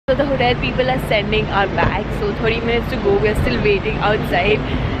the hotel people are sending our bags. So 30 minutes to go. We are still waiting outside.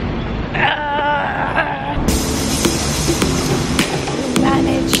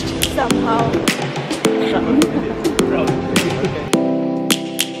 Managed somehow.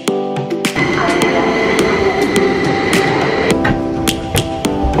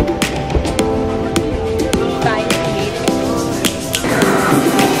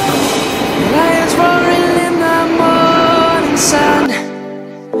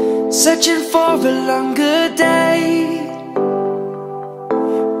 Searching for a longer day.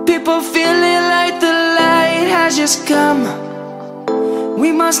 People feeling like the light has just come.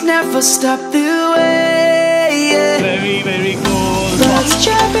 We must never stop the way. Very, very cold.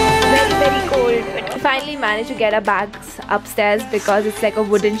 Very cold. But we finally managed to get our bags upstairs because it's like a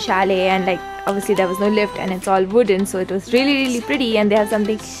wooden chalet, and like obviously there was no lift and it's all wooden, so it was really pretty, and they have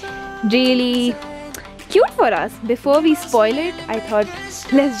something really cute for us. Before we spoil it, I thought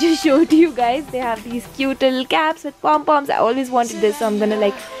let's just show it to you guys. They have these cute little caps with pom-poms. I always wanted this, so I'm gonna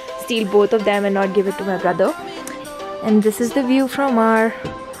like steal both of them and not give it to my brother. And this is the view from our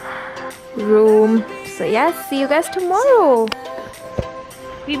room. So yes, see you guys tomorrow.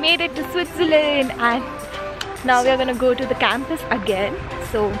 We made it to Switzerland and now we are gonna go to the campus again.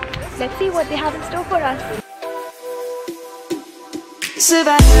 So let's see what they have in store for us.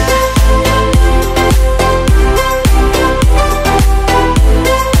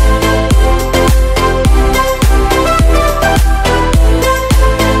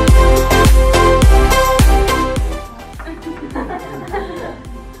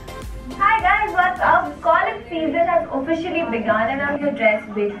 Officially begun and I'm here dressed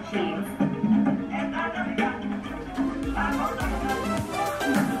with jeans.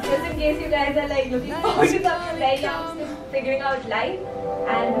 Just in case you guys are like looking forward to something very young, figuring out life,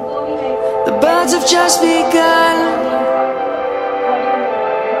 and before we like the birds have just begun.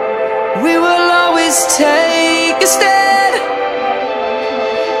 We will always take a stand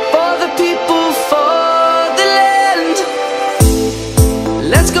for the people, for the land.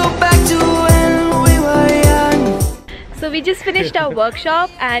 Let's go back to So we just finished our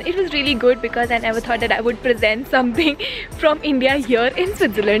workshop and it was really good because I never thought that I would present something from India here in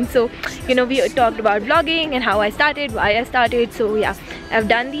Switzerland. So you know, we talked about vlogging and how I started, why I started. So yeah, I've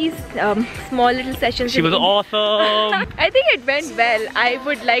done these small little sessions. She was awesome. I think it went well. I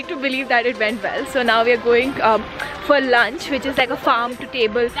would like to believe that it went well. So now we are going for lunch, which is like a farm to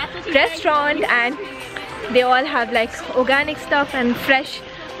table restaurant, and they all have like organic stuff and fresh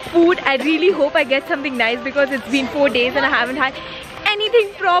food. I really hope I get something nice because it's been 4 days and I haven't had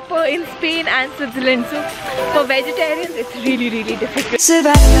anything proper in Spain and Switzerland. So for vegetarians it's really difficult.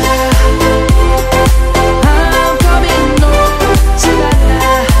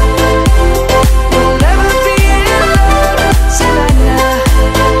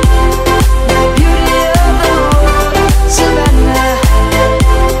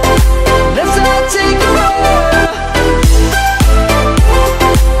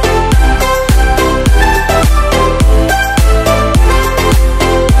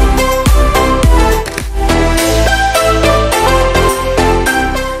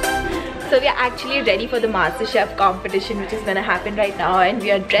 Ready for the MasterChef competition, which is gonna happen right now, and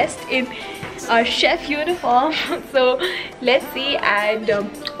we are dressed in our chef uniform. So let's see. And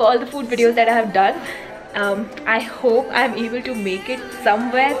for all the food videos that I have done, I hope I'm able to make it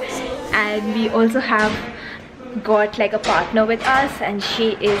somewhere. And we also have got like a partner with us, and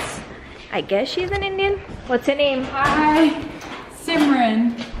she is, I guess she's an Indian. What's her name? Hi,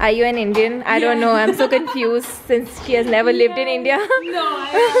 Simran. Are you an Indian? I don't know. I'm so confused since she has never lived in India. No, I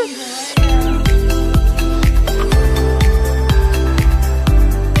am.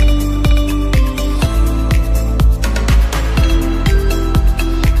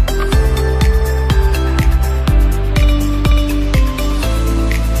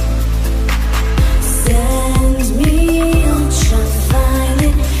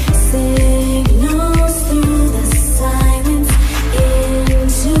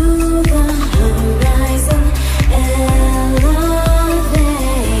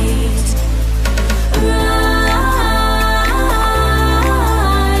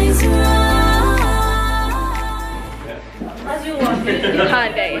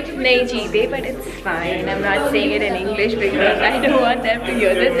 But it's fine. I'm not saying it in English because I don't want them to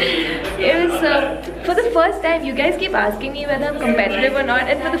hear this. It was for the first time. You guys keep asking me whether I'm competitive or not,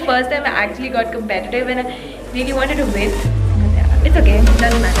 and for the first time I actually got competitive and I really wanted to win. But yeah, it's okay,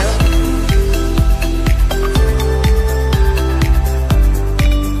 doesn't matter.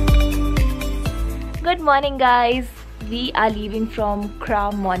 Good morning guys. We are leaving from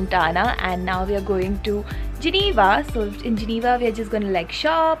Montana and now we are going to Geneva. So in Geneva we are just gonna like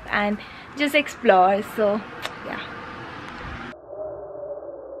shop and just explore. So yeah.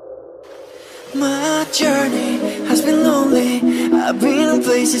 My journey has been lonely. I've been in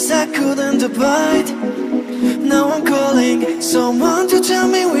places I couldn't abide. Now I'm calling someone to tell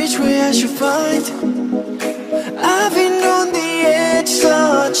me which way I should find. I've been on the edge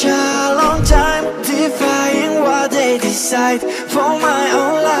such a long time, defying what they decide for my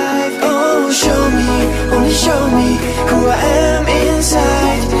own life. Oh, show me, only show me who I am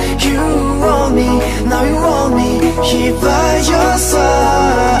inside. You want me, now you want me, here by your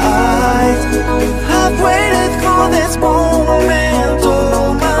side. I've waited for this moment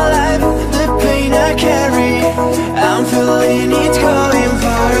all my life. The pain I carry, I'm feeling it going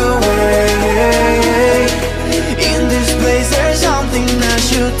far away. In this place there's something I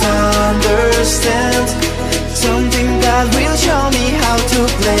should understand, something that will show me how to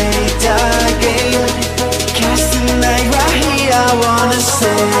play the game. Cast tonight right here I wanna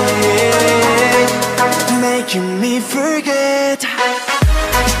stay, making me forget.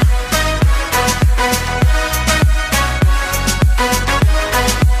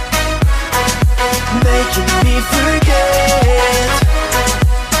 Making me forget.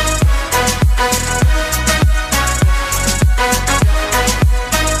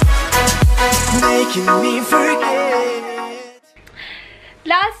 Making me forget.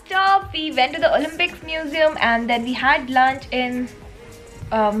 Last stop, we went to the Olympics Museum and then we had lunch in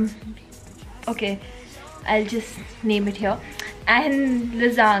okay, I'll just name it here, and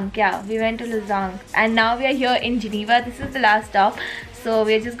Lausanne. Yeah, we went to Lausanne and now we are here in Geneva. This is the last stop, so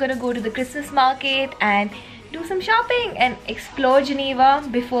we're just gonna go to the Christmas market and do some shopping and explore Geneva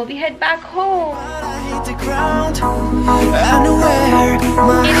before we head back home. Into the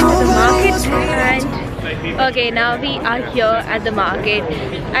market, and okay, now we are here at the market.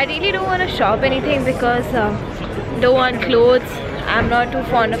 I really don't want to shop anything because don't want clothes. I'm not too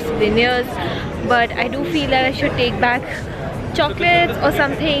fond of souvenirs, but I do feel that I should take back chocolates or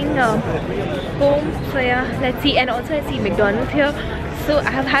something home. So yeah, let's see. And also I see McDonald's here, so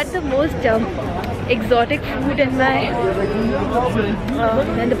I have had the most exotic food in my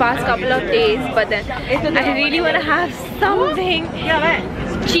in the past couple of days, but then I really want to have something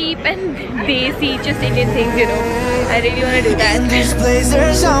cheap and desi, just Indian things, you know. I really want to do that. In this place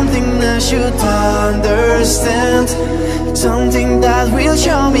there's something I should understand, something that will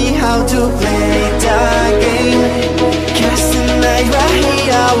show me how to play the game. Cast tonight right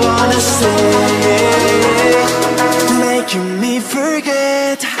here I wanna stay, making me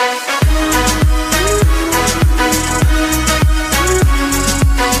forget.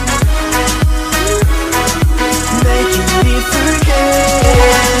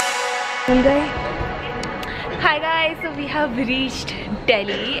 Hi guys, so we have reached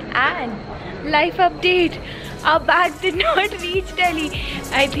Delhi and life update. Our bag did not reach Delhi.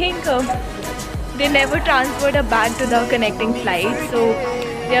 I think they never transferred a bag to the connecting flight. So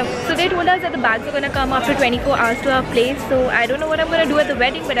they told us that the bags are gonna come after 24 hours to our place. So I don't know what I'm gonna do at the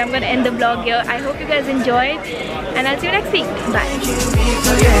wedding, but I'm gonna end the vlog here. I hope you guys enjoyed and I'll see you next week. Bye.